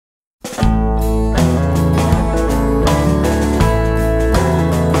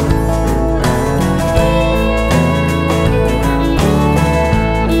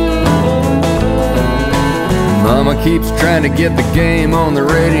keeps trying to get the game on the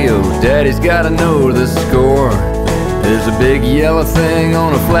radio. Daddy's gotta know the score. There's a big yellow thing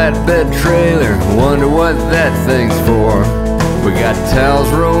on a flatbed trailer. Wonder what that thing's for. We got towels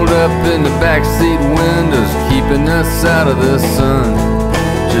rolled up in the backseat windows, keeping us out of the sun.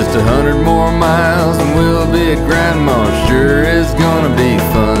 Just 100 more miles and we'll be at Grandma's. Sure is gonna be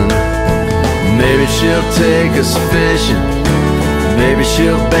fun. Maybe she'll take us fishing, maybe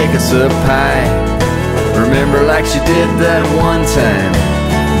she'll bake us a pie. Remember like she did that one time,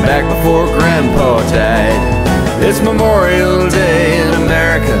 back before Grandpa died. It's Memorial Day in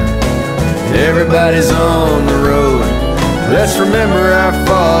America, everybody's on the road. Let's remember our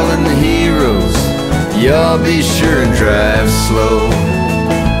fallen heroes. Y'all be sure and drive slow.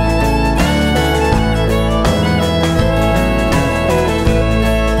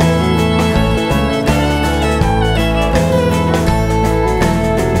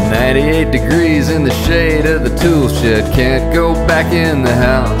 "98 degrees in the shade of the tool shed, can't go back in the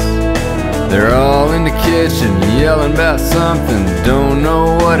house. They're all in the kitchen yelling about something, don't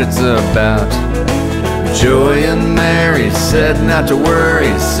know what it's about. Joey and Mary said not to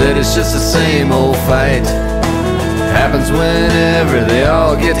worry, said it's just the same old fight. Happens whenever they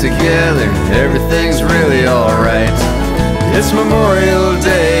all get together, everything's really alright. It's Memorial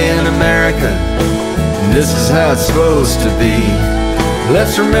Day in America, and this is how it's supposed to be.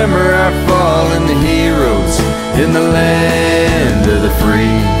 Let's remember our fallen heroes in the land of the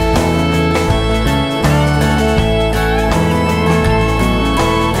free."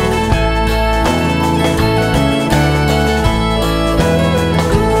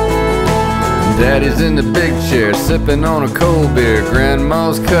 Daddy's in the big chair, sipping on a cold beer.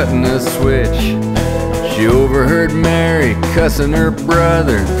 Grandma's cutting a switch. She overheard Mary cussing her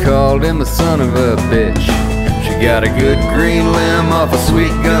brother, called him a son of a bitch. She got a good green limb off a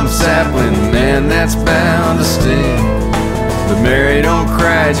sweet gum sapling, man, that's bound to sting. But Mary don't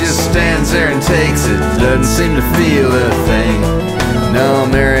cry, just stands there and takes it, doesn't seem to feel a thing. No,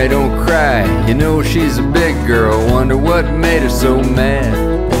 Mary don't cry, you know she's a big girl, wonder what made her so mad.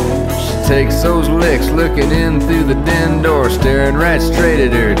 Takes those licks, looking in through the den door, staring right straight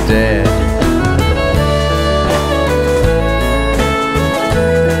at her dad.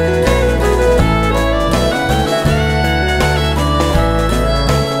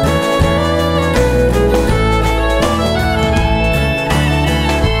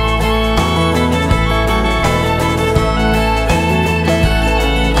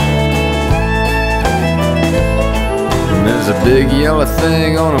 There's a big yellow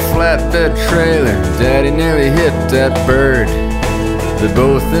thing on a flatbed trailer. Daddy nearly hit that bird. They're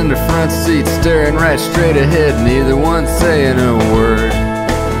both in the front seat, staring right straight ahead, neither one saying a word.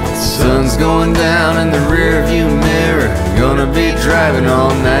 The sun's going down in the rear view mirror, gonna be driving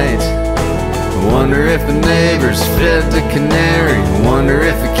all night. Wonder if the neighbors fed the canary, wonder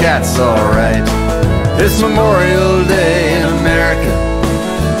if the cat's alright. It's Memorial Day in America,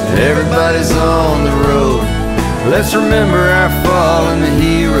 everybody's on the road. Let's remember our fallen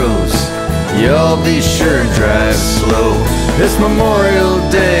heroes, y'all be sure and drive slow. It's Memorial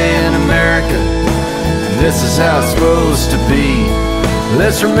Day in America, and this is how it's supposed to be.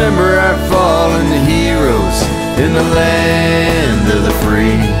 Let's remember our fallen heroes in the land of the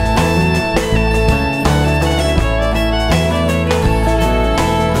free.